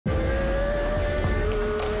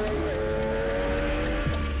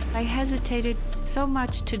I hesitated so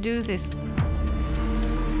much to do this.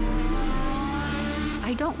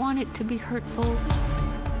 I don't want it to be hurtful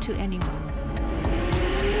to anyone.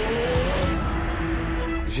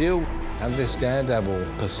 Gilles had this daredevil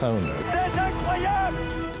persona.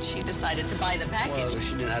 She decided to buy the package. Well,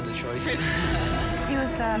 she didn't have the choice. He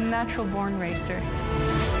was a natural-born racer.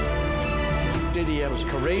 Didier was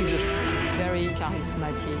courageous. Very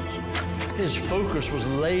charismatic. His focus was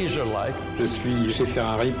laser-like. Je suis chez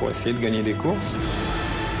Ferrari pour essayer de gagner des courses.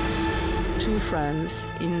 Two friends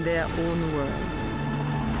in their own world.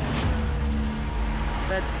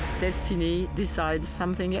 But destiny decides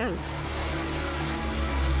something else.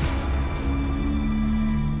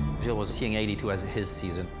 Gilles was seeing 82 as his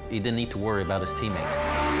season. He didn't need to worry about his teammate.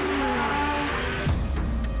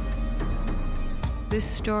 This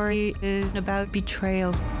story is about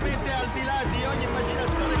betrayal.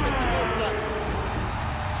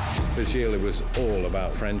 For Gilles, it was all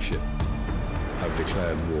about friendship. I've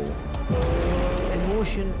declared war.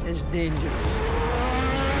 Emotion is dangerous.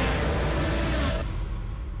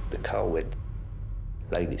 The car went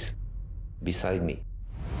like this, beside me.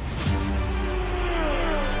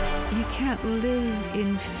 You can't live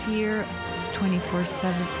in fear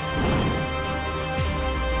 24/7.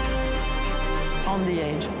 On the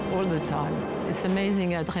edge, all the time. It's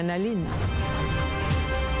amazing adrenaline.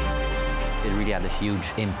 It really had a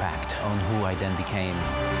huge impact on who I then became.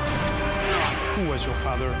 Who was your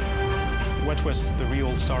father? What was the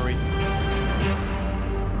real story?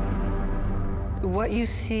 What you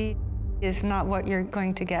see is not what you're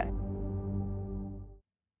going to get.